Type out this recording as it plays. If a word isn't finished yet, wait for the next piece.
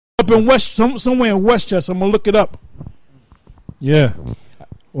Up in somewhere in Westchester. I'm gonna look it up. Yeah.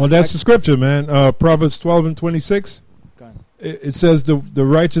 Well, that's the scripture, man. Proverbs 12:26. It says the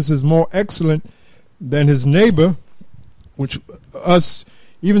righteous is more excellent than his neighbor, which us,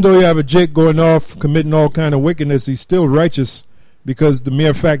 even though you have a Jake going off committing all kind of wickedness, he's still righteous because the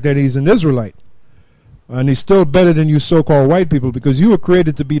mere fact that he's an Israelite. And he's still better than you so-called white people because you were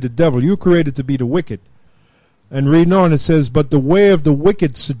created to be the devil. You were created to be the wicked. And reading on, it says, but the way of the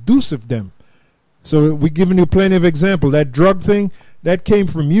wicked seduceth them. So we're giving you plenty of example. That drug thing, that came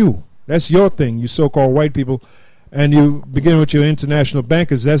from you. That's your thing, you so-called white people. And you begin with your international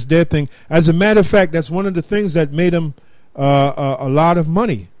bankers. That's their thing. As a matter of fact, that's one of the things that made them a lot of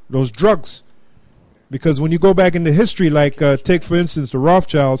money, those drugs. Because when you go back into history, like take, for instance, the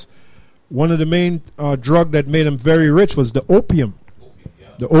Rothschilds, one of the main drug that made them very rich was the opium,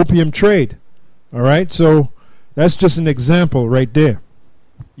 the opium trade. All right? So that's just an example right there.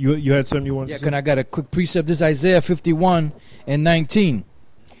 You had something you wanted to say? Yeah, I got a quick precept. This is Isaiah 51:19.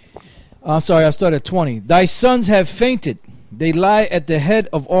 I'm sorry, I started at 20. Thy sons have fainted. They lie at the head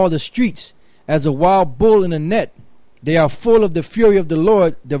of all the streets, as a wild bull in a net. They are full of the fury of the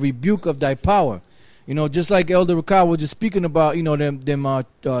Lord, the rebuke of thy power. You know, just like Elder Ricard was just speaking about, you know, them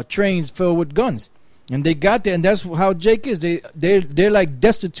trains filled with guns. And they got there, and that's how Jake is. They're like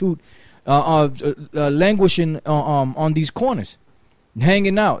destitute, languishing on these corners,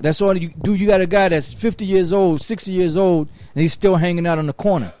 hanging out. That's all you do. You got a guy that's 50 years old, 60 years old, and he's still hanging out on the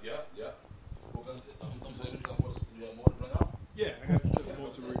corner.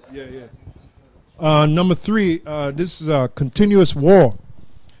 Number 3, this is a continuous war.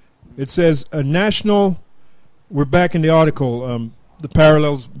 It says a national, we're back in the article, the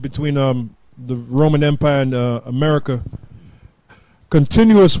parallels between the Roman Empire and America.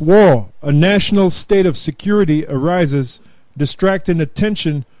 Continuous war, a national state of security arises, distracting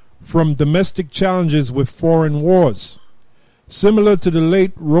attention from domestic challenges with foreign wars. Similar to the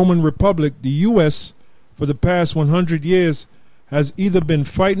late Roman Republic, the U.S. for the past 100 years has either been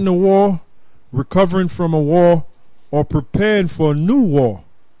fighting a war, recovering from a war, or preparing for a new war.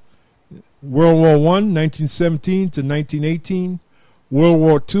 World War I, 1917 to 1918. World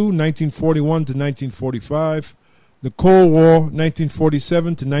War II, 1941 to 1945. The Cold War,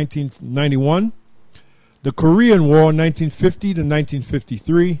 1947 to 1991. The Korean War, 1950 to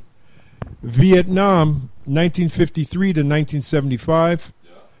 1953. Vietnam, 1953 to 1975.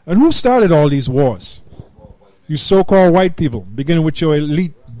 And who started all these wars? You so-called white people, beginning with your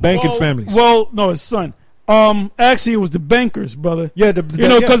elite banking families. Well, no, his son. Actually, it was the bankers, brother. Yeah,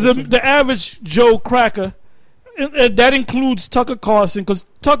 because the average Joe cracker, that includes Tucker Carlson, because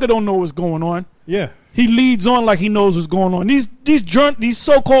Tucker don't know what's going on. Yeah, he leads on like he knows what's going on. These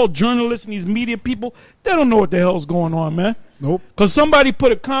so-called journalists and these media people, they don't know what the hell's going on, man. Nope. Because somebody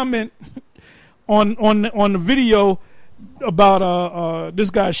put a comment on the video about this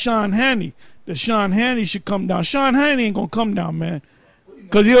guy Sean Hannity. That Sean Hannity should come down. Sean Hannity ain't gonna come down, man.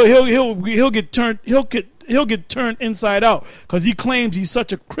 Because he'll get turned inside out because he claims he's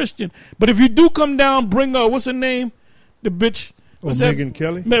such a Christian. But if you do come down, bring what's her name, the bitch. Megyn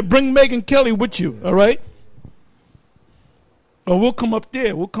Kelly. Bring Megyn Kelly with you, all right? Or we'll come up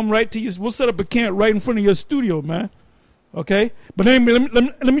there. We'll come right to you. We'll set up a camp right in front of your studio, man. Okay. But anyway,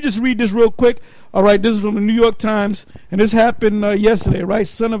 let me just read this real quick. All right, this is from the New York Times, and this happened yesterday. Right,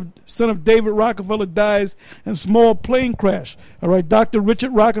 son of David Rockefeller dies in small plane crash. All right, Dr.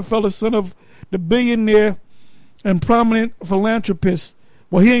 Richard Rockefeller, son of the billionaire and prominent philanthropist.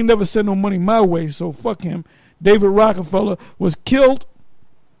 Well, he ain't never sent no money my way, so fuck him. David Rockefeller was killed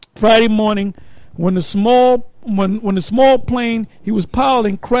Friday morning when the small plane he was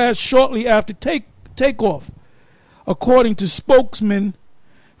piloting crashed shortly after takeoff. According to spokesman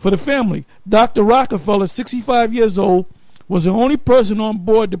for the family, Dr. Rockefeller, 65 years old, was the only person on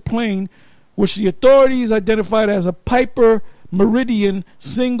board the plane, which the authorities identified as a Piper Meridian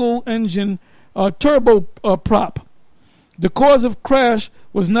single-engine turboprop. The cause of crash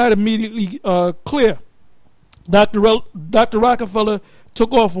was not immediately clear. Dr. Rockefeller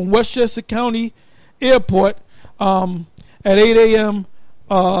took off from Westchester County Airport at 8 a.m.,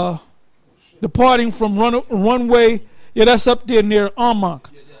 departing from runway, that's up there near Armonk.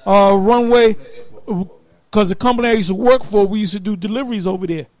 Runway, because the company I used to work for, we used to do deliveries over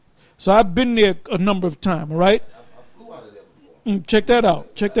there. So I've been there a number of times, all right? Check that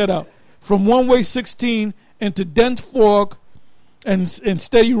out. From runway 16 into dense fog and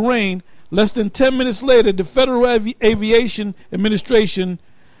steady rain, less than 10 minutes later, the Federal Aviation Administration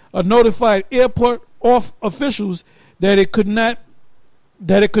notified airport officials that it could not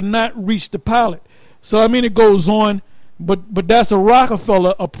reach the pilot. So I mean, it goes on. but that's a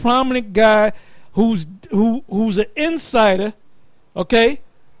Rockefeller, a prominent guy who's an insider, okay,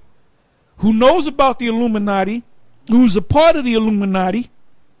 who knows about the Illuminati, who's a part of the Illuminati,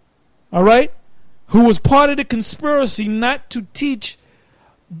 all right, who was part of the conspiracy not to teach,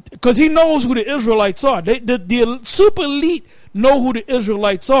 because he knows who the Israelites are. The super elite know who the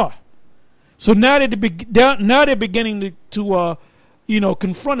Israelites are. So now they're beginning to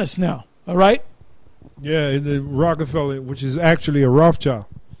confront us now. All right. Yeah, the Rockefeller, which is actually a Rothschild,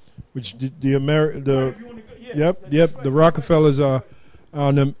 which the Rockefellers are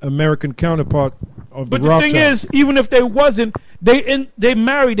an American counterpart of the Rothschild. But the thing is, even if they wasn't, they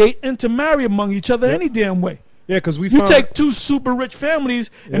intermarry among each other any damn way. Yeah, because you take two super rich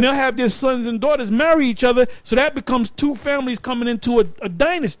families and they'll have their sons and daughters marry each other, so that becomes two families coming into a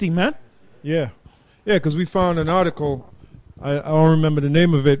dynasty, man. Yeah, because we found an article. I don't remember the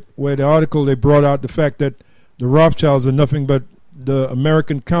name of it, where the article they brought out the fact that the Rothschilds are nothing but the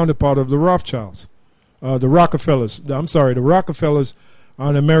American counterpart of the Rothschilds. The Rockefellers. The Rockefellers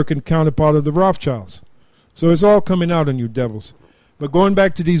are an American counterpart of the Rothschilds. So it's all coming out on you devils. But going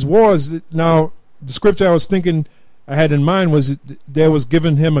back to these wars, now the scripture I was thinking I had in mind was there was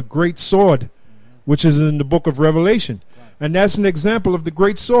given him a great sword, which is in the book of Revelation. And that's an example of the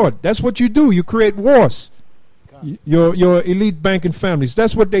great sword. That's what you do. You create wars. Your elite banking families.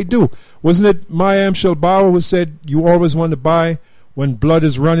 That's what they do. Wasn't it Maya Angelou Bauer who said you always want to buy when blood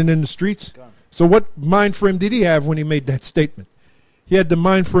is running in the streets? So what mind frame did he have when he made that statement? He had the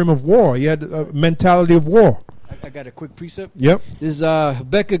mind frame of war. He had a mentality of war. I got a quick precept. Yep. This is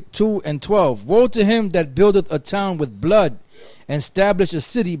Habakkuk 2:12. Woe to him that buildeth a town with blood and establish a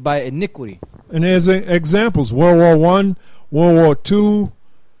city by iniquity. And there's examples. World War I, World War II.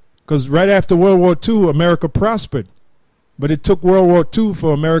 Because right after World War II, America prospered. But it took World War II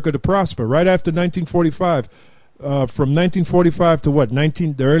for America to prosper. Right after 1945, from 1945 to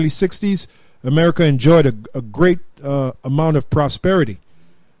the early 60s, America enjoyed a great amount of prosperity.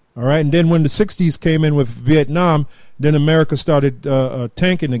 All right, and then when the 60s came in with Vietnam, then America started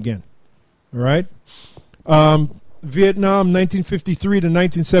tanking again. All right. Vietnam, 1953 to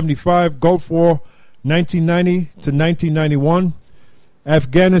 1975. Gulf War, 1990 to 1991.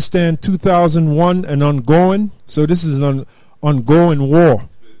 Afghanistan, 2001 and ongoing. So this is an ongoing war.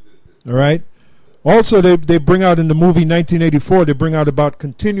 All right. Also, they bring out in the movie 1984, they bring out about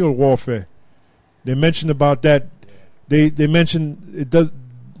continual warfare. They mention about that. They mention it does.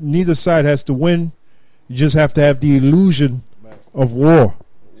 Neither side has to win. You just have to have the illusion of war.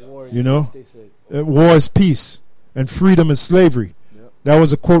 War is peace and freedom is slavery. Yep. That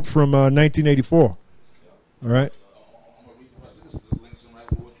was a quote from 1984. All right.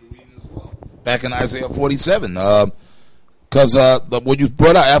 Back in Isaiah 47, because what you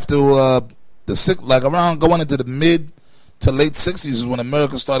brought out after around going into the mid to late 60s is when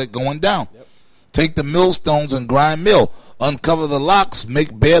America started going down. Yep. Take the millstones and grind mill, uncover the locks,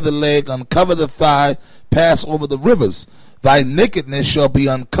 make bare the leg, uncover the thigh, pass over the rivers. Thy nakedness shall be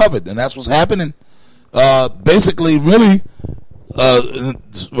uncovered, and that's what's happening. Basically, really,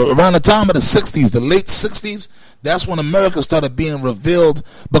 around the time of the 60s, the late 60s, that's when America started being revealed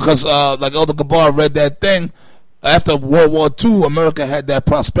because, like Elder Gabar read that thing, after World War II, America had that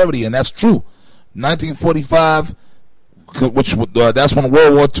prosperity, and that's true. 1945, which that's when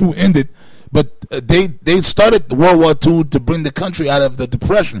World War II ended, but they started World War II to bring the country out of the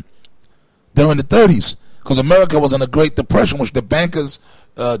Depression during the 30s, because America was in a Great Depression, which the bankers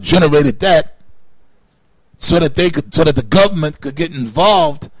generated that, so that the government could get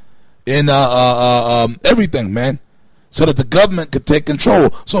involved in everything, man, so that the government could take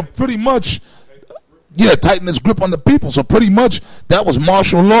control. So pretty much, tighten its grip on the people. So pretty much that was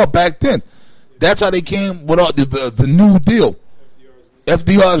martial law back then. That's how they came with all the New Deal,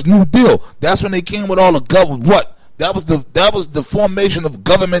 FDR's New Deal. That's when they came with all the government. That was the formation of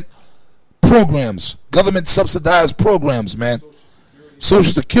government programs, government subsidized programs, man.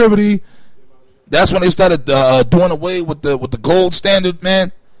 Social Security. That's when they started doing away with the gold standard,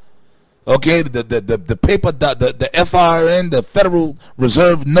 man. Okay, the paper, the FRN, the Federal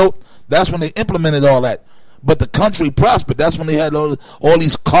Reserve Note. That's when they implemented all that. But the country prospered. That's when they had all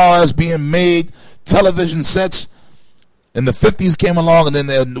these cars being made, television sets. And the 50s came along, and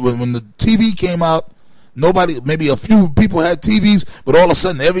then when the TV came out, maybe a few people had TVs, but all of a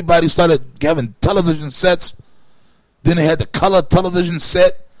sudden everybody started having television sets. Then they had the color television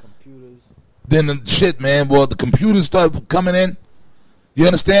set. Computers. Then the computers started coming in. You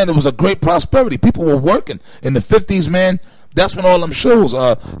understand? It was a great prosperity. People were working. In the 50s, man, that's when all them shows,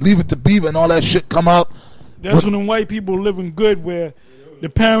 Leave It to Beaver and all that shit come out. That's when the white people living good, where The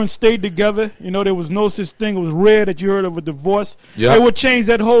parents stayed together. You know, there was no such thing. It was rare that you heard of a divorce. Yeah. Hey, what changed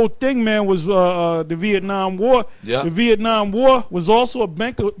that whole thing, man, was the Vietnam War. Yeah. The Vietnam War was also a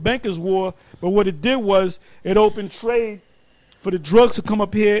banker's war, but what it did was it opened trade for the drugs to come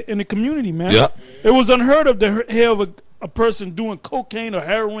up here in the community, man. Yeah. It was unheard of to hear of a person doing cocaine or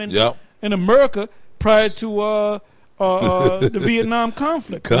heroin Yeah. in America prior to the Vietnam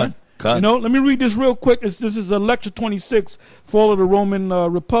conflict. Cut. You know, let me read this real quick. This is lecture 26, Fall of the Roman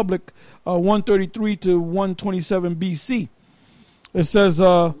Republic, 133 to 127 BC. It says,